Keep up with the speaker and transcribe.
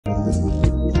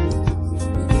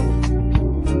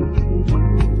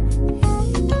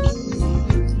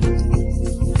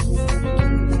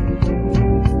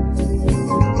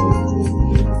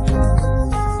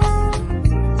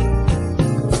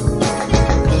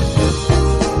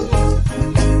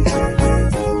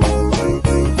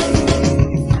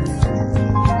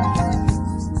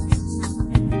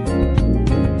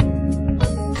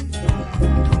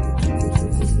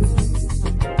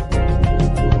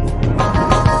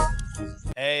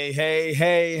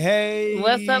Hey.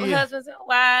 What's up, husbands and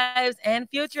wives and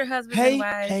future husbands and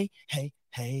wives?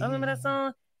 Hey. Remember that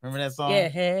song? Remember that song? Yeah.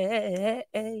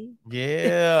 Hey.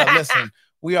 Yeah. Listen,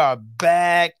 we are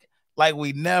back like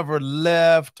we never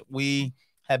left. We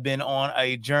have been on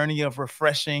a journey of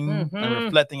refreshing and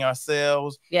reflecting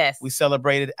ourselves. Yes. We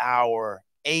celebrated our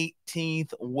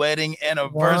 18th wedding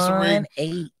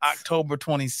anniversary. October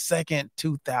 22nd,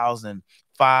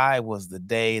 2005 was the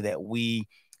day that we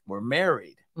were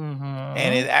married.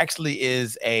 And it actually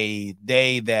is a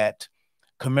day that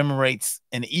commemorates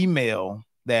an email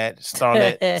that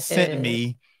Starlet sent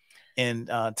me and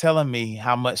telling me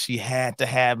how much she had to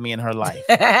have me in her life.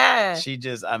 She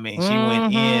just, she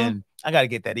went in. I got to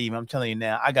get that email. I'm telling you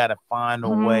now, I got to find a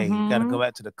way. Got to go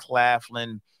back to the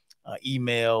Claflin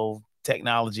email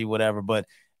technology, whatever. But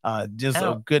just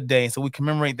a good day. So we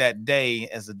commemorate that day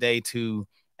as a day to,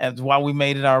 as why we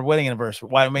made it our wedding anniversary,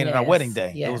 why we made it our wedding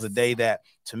day. It was a day that,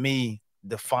 to me,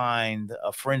 defined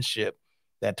a friendship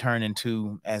that turned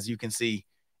into, as you can see,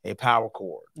 a power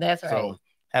cord. That's right. So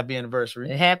happy anniversary.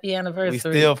 Happy anniversary. We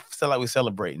still feel like we're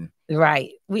celebrating.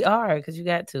 Right. We are, because you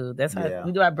got to. That's how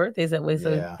we do our birthdays that way. So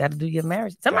you got to do your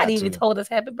marriage. Somebody even told us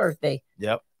happy birthday.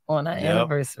 On our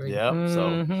anniversary.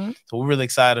 So we're really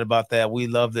excited about that. We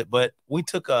loved it. But we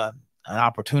took an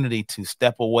opportunity to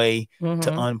step away, to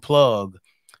unplug,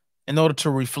 in order to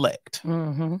reflect.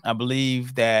 I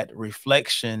believe that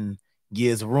reflection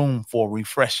gives room for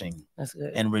refreshing. That's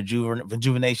good. And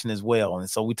rejuvenation as well. And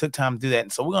so we took time to do that.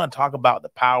 And so we're going to talk about the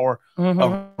power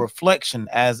of reflection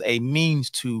as a means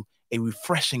to a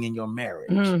refreshing in your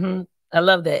marriage. I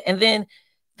love that. And then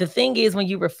the thing is, when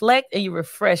you reflect and you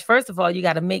refresh, first of all, you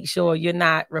got to make sure you're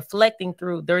not reflecting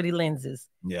through dirty lenses.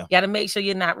 You got to make sure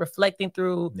you're not reflecting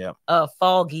through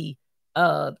foggy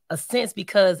a sense,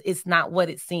 because it's not what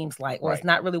it seems like, or it's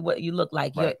not really what you look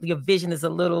like. Your vision is a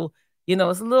little, it's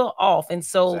a little off. And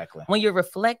so when you're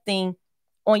reflecting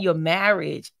on your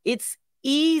marriage, it's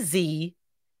easy,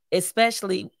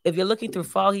 especially if you're looking through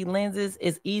foggy lenses,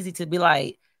 it's easy to be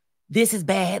like, this is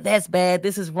bad, that's bad,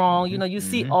 this is wrong. You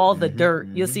see all the dirt,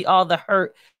 you'll see all the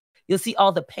hurt, you'll see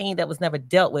all the pain that was never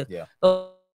dealt with.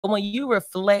 But when you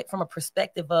reflect from a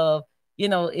perspective of,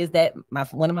 is that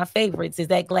one of my favorites, is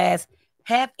that glass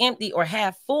half empty or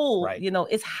half full?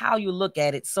 It's how you look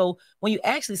at it. So when you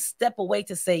actually step away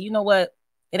to say, you know what,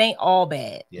 it ain't all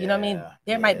bad. You know what I mean?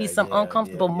 There might be some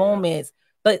uncomfortable moments,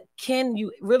 but can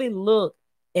you really look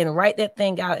and write that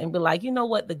thing out and be like, you know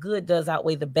what, the good does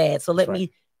outweigh the bad. So let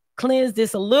me cleanse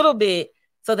this a little bit,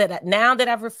 so that now that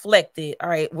I've reflected, all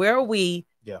right, where are we?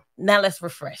 Now let's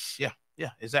refresh. Yeah,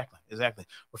 exactly.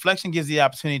 Reflection gives the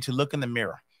opportunity to look in the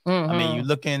mirror. You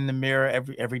look in the mirror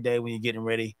every day when you're getting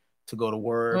ready to go to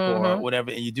work or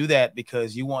whatever, and you do that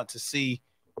because you want to see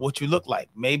what you look like.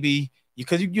 Maybe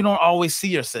because you don't always see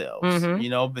yourselves,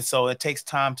 but so it takes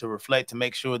time to reflect, to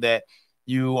make sure that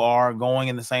you are going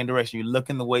in the same direction. You look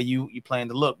in the way you plan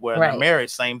to look. Where in our marriage,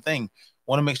 same thing.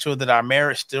 Want to make sure that our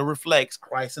marriage still reflects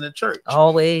Christ in the church.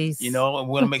 Always. And we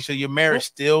want to make sure your marriage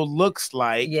still looks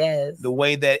like the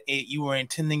way that you were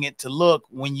intending it to look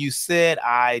when you said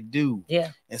I do.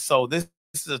 And so this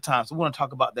is a time. So we want to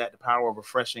talk about that, the power of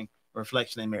reflection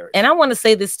in marriage. And I want to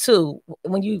say this too,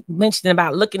 when you mentioned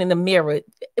about looking in the mirror,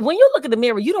 when you look in the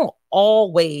mirror, you don't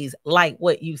always like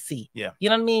what you see. You know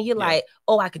what I mean? You're like,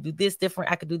 oh, I could do this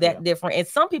different, I could do that different. And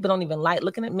some people don't even like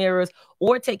looking at mirrors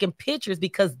or taking pictures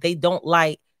because they don't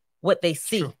like what they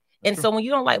see. And so when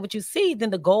you don't like what you see, then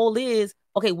the goal is,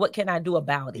 okay, what can I do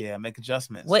about it? Make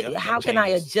adjustments. How can I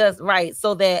adjust,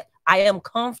 so that I am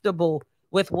comfortable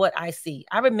with what I see?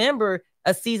 I remember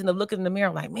a season of looking in the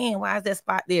mirror like, man, why is that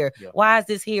spot there? Why is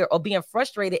this here? Or being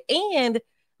frustrated, and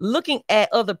looking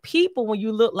at other people when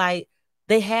you look like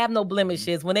they have no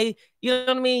blemishes. When they, you know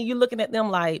what I mean? You're looking at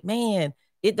them like, man,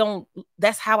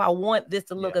 that's how I want this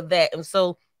to look at that. And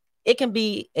so it can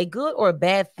be a good or a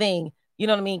bad thing. You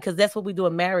know what I mean? Because that's what we do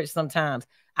in marriage sometimes.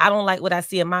 I don't like what I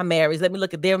see in my marriage. Let me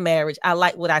look at their marriage. I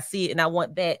like what I see and I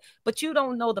want that. But you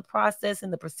don't know the process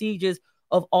and the procedures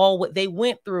of all what they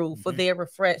went through for their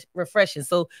refreshing.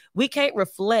 So we can't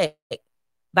reflect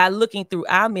by looking through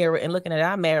our mirror and looking at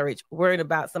our marriage, worrying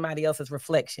about somebody else's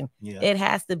reflection. Yeah. It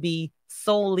has to be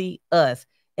solely us.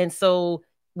 And so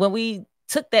when we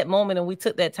took that moment and we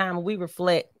took that time and we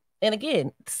reflect, and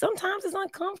again, sometimes it's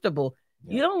uncomfortable.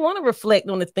 Yeah. You don't want to reflect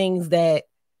on the things that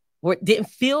didn't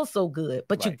feel so good,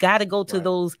 but you got to go to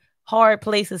those hard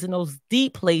places and those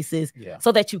deep places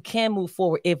so that you can move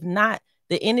forward. If not,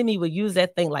 the enemy will use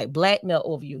that thing like blackmail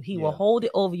over you. He will hold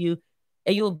it over you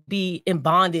and you'll be in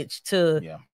bondage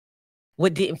to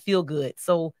what didn't feel good.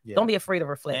 So don't be afraid of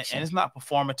reflection. And it's not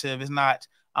performative. It's not,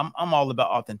 I'm all about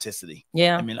authenticity.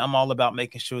 Yeah. I mean, I'm all about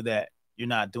making sure that you're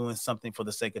not doing something for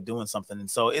the sake of doing something. And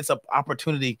so it's an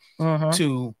opportunity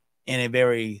to, in a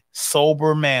very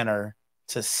sober manner,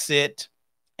 to sit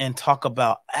and talk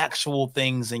about actual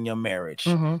things in your marriage.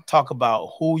 Talk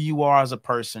about who you are as a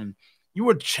person. You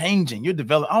are changing. You're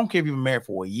developing. I don't care if you've been married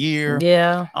for a year.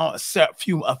 Yeah. A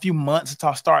few months.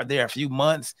 Start there. A few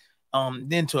months.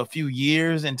 Then to a few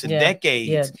years and to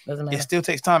decades. It still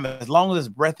takes time. As long as there's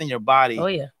breath in your body. Oh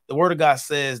yeah. The Word of God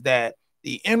says that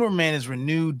the inward man is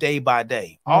renewed day by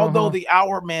day. Although the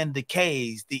outward man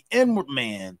decays, the inward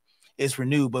man is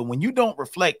renewed. But when you don't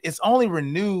reflect, it's only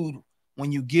renewed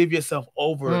when you give yourself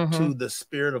over to the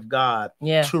Spirit of God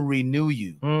to renew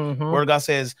you. Word of God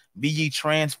says, be ye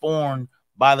transformed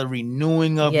by the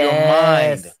renewing of your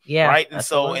mind. Yeah, right. And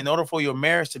so in order for your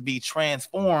marriage to be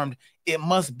transformed, it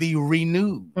must be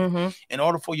renewed. In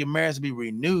order for your marriage to be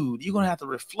renewed, you're going to have to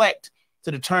reflect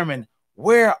to determine,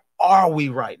 where are we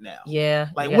right now? Yeah.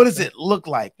 Like, what does it look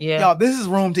like? Yeah. Y'all, this is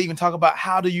room to even talk about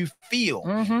how do you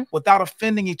feel without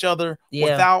offending each other,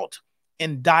 without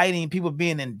indicting people,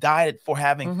 being indicted for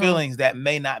having feelings that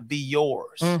may not be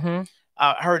yours.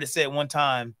 I heard it said one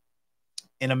time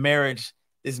in a marriage,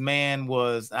 this man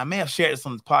was, I may have shared this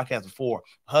on the podcast before,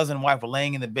 husband and wife were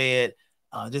laying in the bed,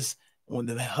 just when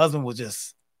the husband was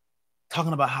just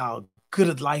talking about how good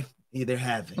a life they're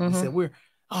having. He said,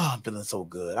 I'm feeling so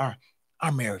good.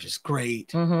 Our marriage is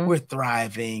great. We're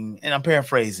thriving. And I'm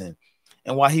paraphrasing.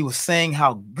 And while he was saying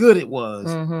how good it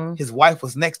was, his wife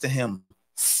was next to him,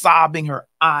 sobbing her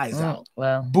eyes out,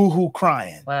 boo-hoo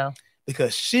crying,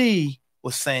 because she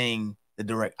was saying the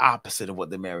direct opposite of what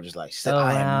the marriage is like. She said,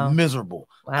 I am miserable.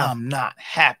 I'm not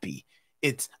happy.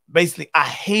 It's basically, I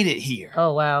hate it here.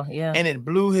 Oh, wow. Yeah. And it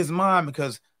blew his mind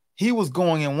because he was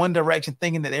going in one direction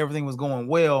thinking that everything was going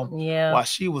well, while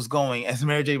she was going, as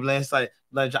Mary J. Blige, like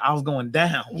I was going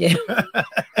down. Yeah.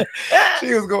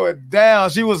 She was going down.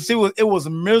 It was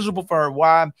miserable for her.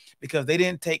 Why? Because they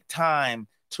didn't take time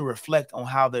to reflect on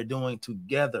how they're doing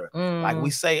together. Like we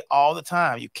say all the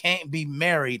time, you can't be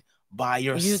married by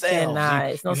yourself. You cannot.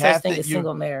 It's no such thing as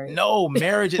single marriage. No,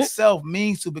 marriage itself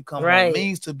means to become one,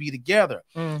 means to be together.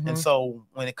 And so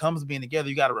when it comes to being together,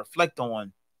 you got to reflect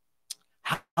on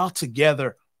how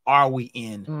together are we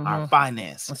in our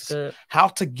finances. That's good. How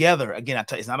together, again, I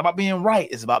tell you, it's not about being right.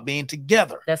 It's about being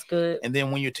together. That's good. And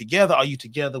then when you're together, are you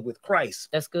together with Christ?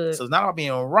 That's good. So it's not about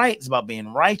being right. It's about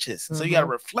being righteous. And so you got to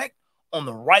reflect on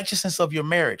the righteousness of your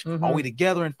marriage. Are we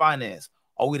together in finance?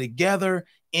 Are we together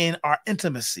in our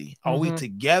intimacy? Are we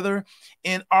together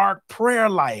in our prayer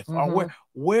life? Or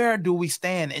where do we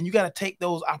stand? And you got to take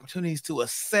those opportunities to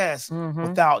assess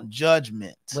without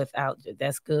judgment.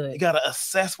 That's good. You got to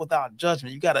assess without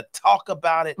judgment. You got to talk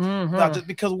about it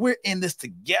because we're in this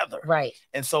together. Right.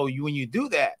 And so when you do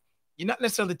that, you're not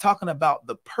necessarily talking about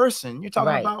the person. You're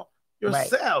talking about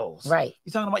yourselves. Right.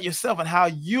 You're talking about yourself and how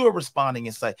you are responding.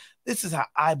 It's like, this is how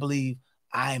I believe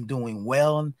I am doing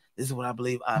well. And this is what I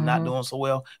believe I'm not doing so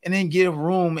well. And then give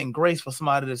room and grace for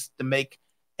somebody to make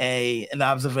an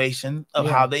observation of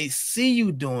how they see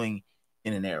you doing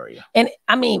in an area. And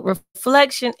I mean,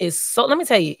 reflection is so, let me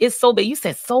tell you, it's so big. You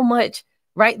said so much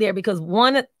right there, because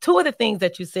two of the things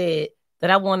that you said that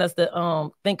I want us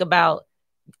to think about,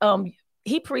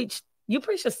 you preached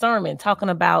a sermon talking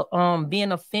about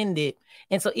being offended.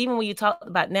 And so even when you talk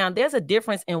about now, there's a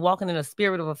difference in walking in a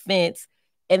spirit of offense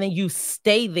and then you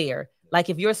stay there. Like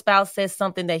if your spouse says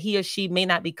something that he or she may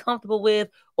not be comfortable with,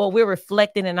 or we're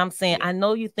reflecting and I'm saying, I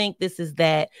know you think this is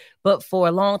that, but for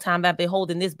a long time I've been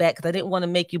holding this back because I didn't want to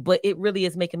make you, but it really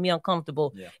is making me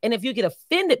uncomfortable. Yeah. And if you get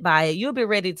offended by it, you'll be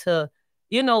ready to,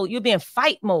 you'll be in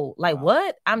fight mode. Like,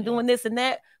 what? I'm doing this and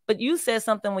that. But you said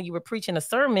something when you were preaching a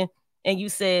sermon and you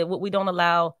said, what we don't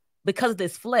allow, because of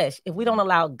this flesh, if we don't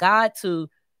allow God to,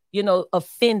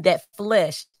 offend that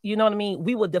flesh, you know what I mean?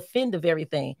 We will defend the very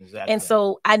thing. Exactly. And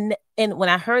so and when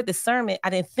I heard the sermon, I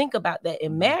didn't think about that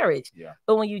in marriage. Yeah.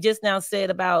 But when you just now said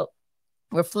about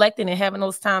reflecting and having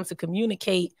those times to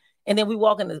communicate, and then we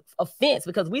walk in the offense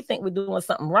because we think we're doing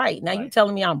something right. Now you're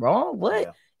telling me I'm wrong. What?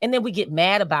 Yeah. And then we get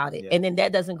mad about it. Yeah. And then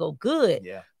that doesn't go good.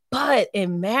 Yeah. But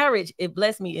in marriage, it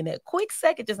blessed me in that quick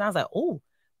second. Just I was like, oh,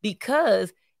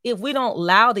 because if we don't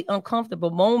allow the uncomfortable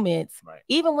moments,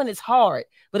 even when it's hard,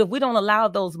 but if we don't allow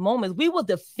those moments, we will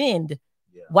defend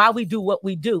why we do what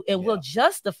we do, and we'll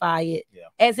justify it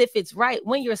as if it's right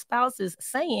when your spouse is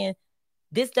saying,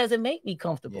 this doesn't make me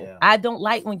comfortable. I don't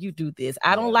like when you do this.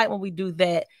 I don't like when we do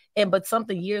that. But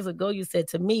something years ago you said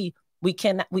to me,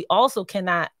 we also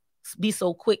cannot be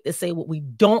so quick to say what we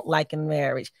don't like in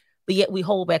marriage, but yet we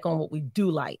hold back on what we do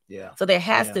like. So there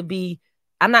has to be,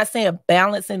 I'm not saying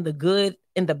balancing the good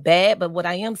and the bad, but what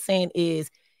I am saying is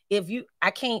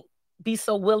I can't be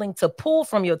so willing to pull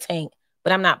from your tank,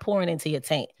 but I'm not pouring into your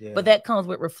tank. But that comes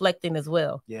with reflecting as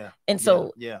well. And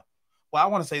so, well, I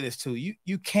want to say this too.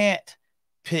 You can't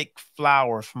pick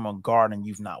flowers from a garden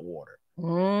you've not watered.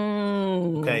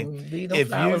 Okay, leave the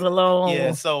flowers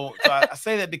alone. So I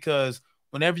say that because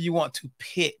whenever you want to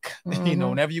pick,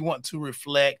 whenever you want to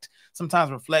reflect,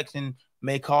 sometimes reflection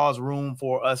may cause room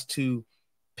for us to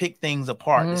pick things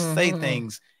apart, to say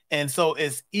things. And so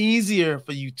it's easier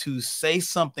for you to say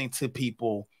something to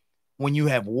people when you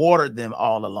have watered them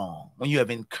all along, when you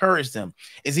have encouraged them.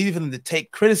 It's easy for them to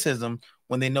take criticism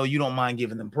when they know you don't mind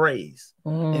giving them praise.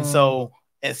 And so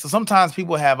sometimes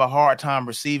people have a hard time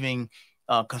receiving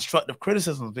constructive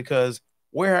criticisms because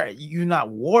where you've not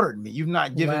watered me, you've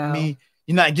not given me,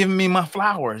 you're not giving me my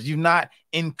flowers, you've not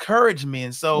encouraged me.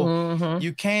 And so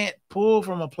you can't pull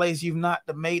from a place you've not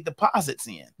made deposits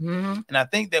in. And I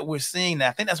think that we're seeing that.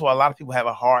 I think that's why a lot of people have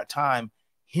a hard time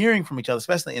hearing from each other,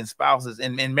 especially in spouses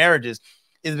and in marriages,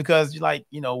 is because you're like,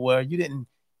 well,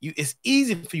 it's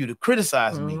easy for you to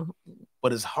criticize me,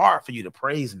 but it's hard for you to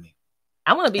praise me.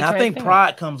 I want to be and I think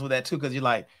pride comes with that too, because you're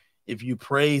like, if you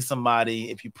praise somebody,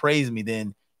 if you praise me,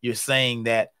 then you're saying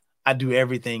that I do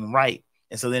everything right.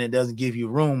 And so then it doesn't give you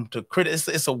room to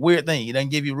criticize. It's a weird thing. It doesn't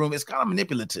give you room. It's kind of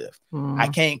manipulative. I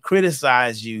can't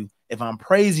criticize you if I'm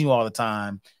praising you all the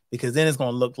time, because then it's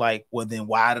going to look like, well, then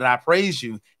why did I praise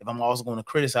you if I'm also going to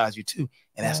criticize you too?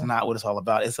 And that's not what it's all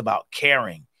about. It's about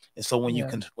caring. And so when you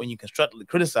constructively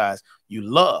criticize, you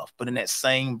love. But in that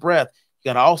same breath, you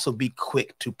got to also be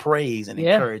quick to praise and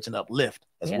encourage and uplift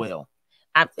as well.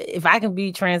 If I can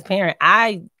be transparent,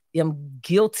 I am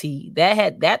guilty.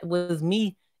 That was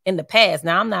me in the past.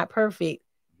 Now I'm not perfect,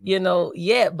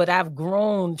 yet, but I've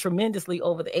grown tremendously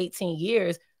over the 18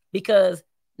 years because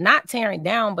not tearing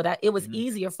down, but it was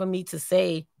easier for me to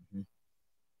say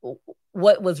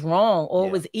what was wrong, or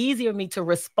it was easier for me to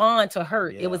respond to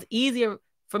hurt. It was easier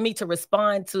for me to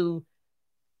respond to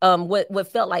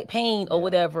what felt like pain or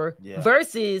whatever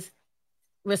versus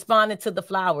responding to the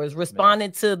flowers,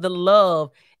 responding to the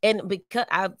love. And because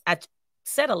I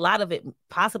said a lot of it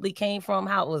possibly came from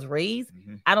how it was raised.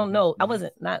 I don't know. I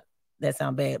wasn't, not that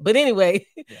sound bad, but anyway,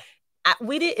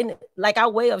 we didn't, like, our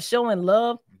way of showing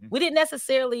love, we didn't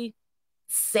necessarily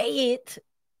say it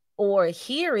or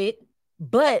hear it,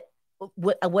 but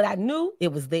what I knew,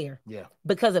 it was there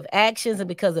because of actions and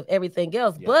because of everything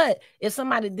else. But if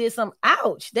somebody did something,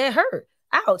 ouch, that hurt.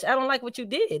 Ouch, I don't like what you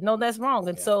did. No, that's wrong.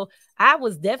 And so I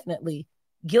was definitely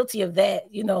guilty of that,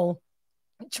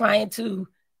 trying to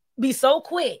be so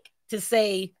quick to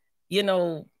say,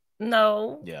 no,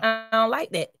 I don't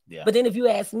like that. But then if you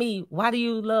ask me, why do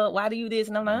you this?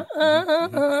 And I'm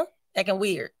like, acting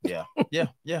weird.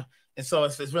 And so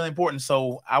it's really important.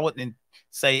 So I wouldn't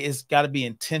say it's got to be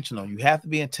intentional. You have to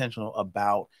be intentional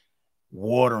about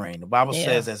watering. The Bible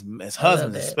says, as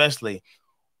husbands especially,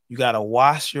 you got to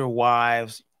wash your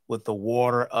wives with the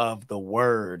water of the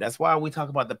word. That's why we talk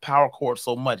about the power cord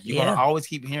so much. You're going to always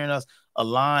keep hearing us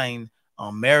align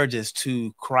marriages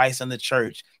to Christ and the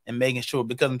church and making sure,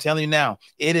 because I'm telling you now,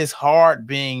 it is hard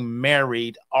being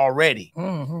married already,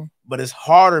 but it's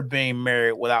harder being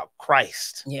married without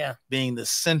Christ being the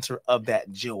center of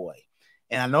that joy.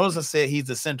 And I notice I said he's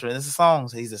the center, and this is song,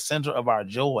 he's the center of our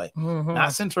joy,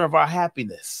 not center of our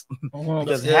happiness,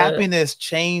 because happiness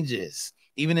changes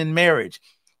even in marriage.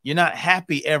 You're not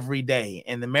happy every day,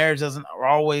 and the marriage it's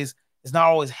not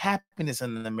always happiness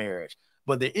in the marriage.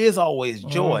 But there is always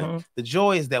joy. The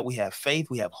joy is that we have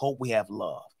faith, we have hope, we have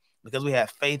love. Because we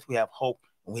have faith, we have hope,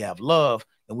 and we have love,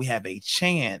 and we have a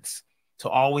chance to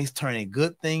always turn a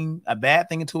bad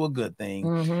thing into a good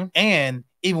thing. And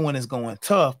even when it's going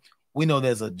tough, we know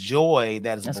there's a joy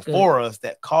that is before us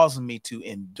that causes me to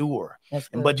endure.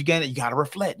 But you got to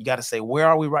reflect. You got to say, where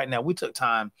are we right now? We took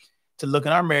time to look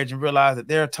in our marriage and realize that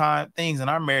there are things in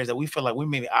our marriage that we feel like we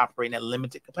may be operating at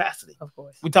limited capacity. Of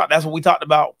course. That's what we talked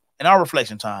about in our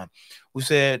reflection time. We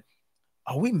said,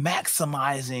 are we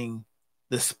maximizing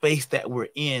the space that we're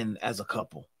in as a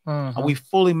couple? Are we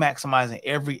fully maximizing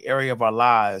every area of our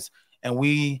lives? And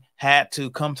we had to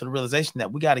come to the realization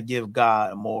that we got to give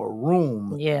God more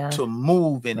room to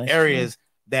move in areas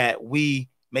that we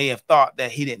may have thought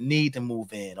that he didn't need to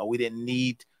move in, or we didn't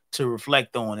need to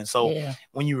reflect on. And so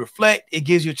when you reflect, it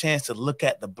gives you a chance to look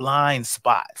at the blind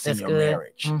spots in your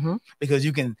marriage, because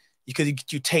you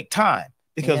take time,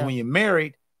 because when you're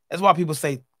married, that's why people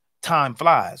say time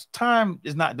flies. Time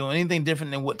is not doing anything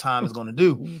different than what time is going to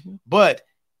do. But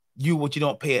what you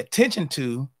don't pay attention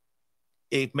to,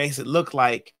 it makes it look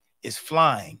like it's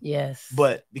flying. Yes.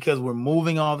 But because we're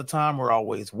moving all the time, we're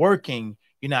always working,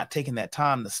 you're not taking that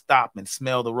time to stop and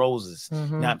smell the roses.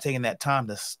 You're not taking that time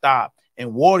to stop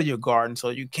and water your garden so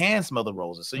you can smell the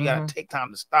roses. So you got to take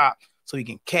time to stop so you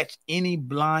can catch any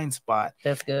blind spot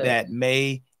that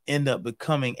may end up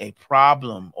becoming a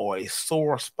problem or a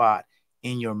sore spot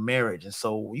in your marriage. And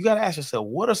so you got to ask yourself,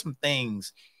 what are some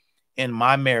things in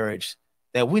my marriage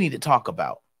that we need to talk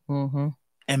about?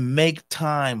 And make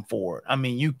time for it. I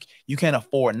mean, you can't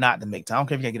afford not to make time. I don't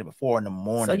care if you can get up at 4 in the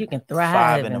morning, so you can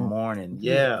thrive, 5 in the morning.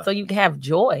 Yeah. So you can have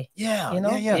joy. Yeah. You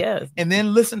know? Yeah. And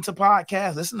then listen to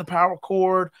podcasts, listen to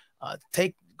powercord,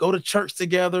 go to church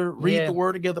together, read the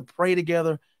word together, pray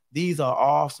together. These are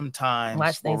awesome times.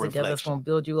 Watch things together. It's going to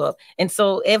build you up. And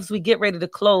so as we get ready to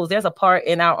close, there's a part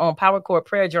in our powercord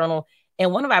prayer journal.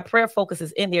 And one of our prayer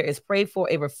focuses in there is pray for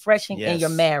a refreshing in your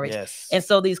marriage. And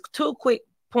so these 2 quick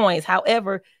points,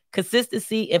 however,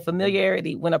 consistency and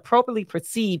familiarity, when appropriately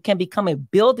perceived, can become a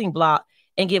building block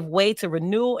and give way to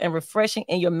renewal and refreshing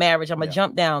in your marriage. I'm going to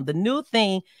jump down. The new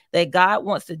thing that God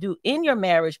wants to do in your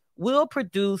marriage will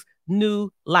produce new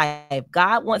life.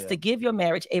 God wants to give your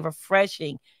marriage a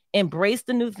refreshing. Embrace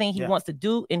the new thing he wants to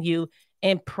do in you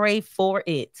and pray for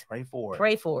it. Pray for it.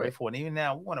 Pray for it. And even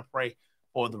now, we want to pray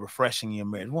for the refreshing in your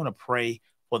marriage. We want to pray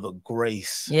for the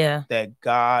grace that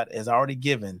God has already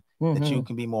given, that you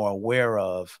can be more aware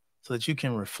of, so that you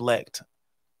can reflect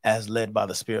as led by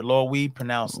the Spirit. Lord, we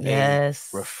pronounce a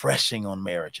refreshing on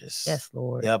marriages. Yes,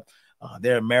 Lord. Yep.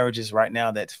 There are marriages right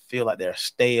now that feel like they're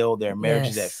stale. There are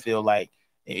marriages that feel like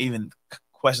even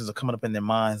questions are coming up in their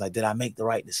minds, like, did I make the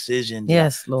right decision?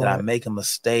 Lord. Did I make a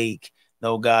mistake?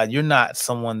 No, God, you're not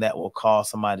someone that will cause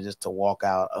somebody just to walk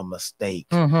out a mistake,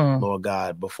 Lord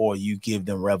God, before you give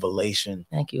them revelation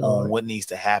on what needs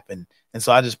to happen. And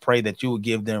so I just pray that you will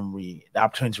give them the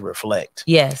opportunity to reflect.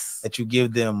 Yes. That you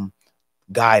give them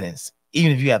guidance,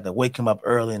 even if you have to wake them up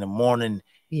early in the morning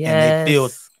and they feel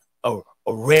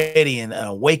ready and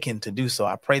awakened to do so.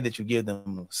 I pray that you give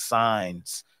them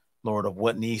signs, Lord, of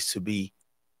what needs to be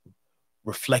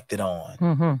reflected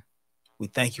on. We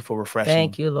thank you for refreshing.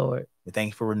 Thank you, Lord. We thank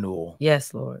you for renewal.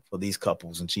 Yes, Lord. For these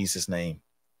couples, in Jesus' name.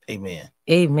 Amen.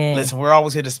 Amen. Listen, we're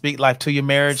always here to speak life to your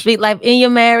marriage. Speak life in your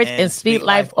marriage and speak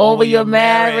life over your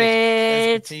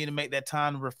marriage. Let's continue to make that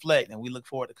time to reflect, and we look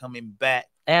forward to coming back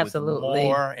with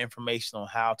more information on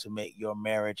how to make your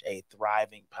marriage a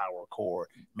thriving powercord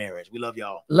marriage. We love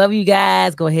y'all. Love you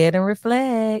guys. Go ahead and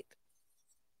reflect.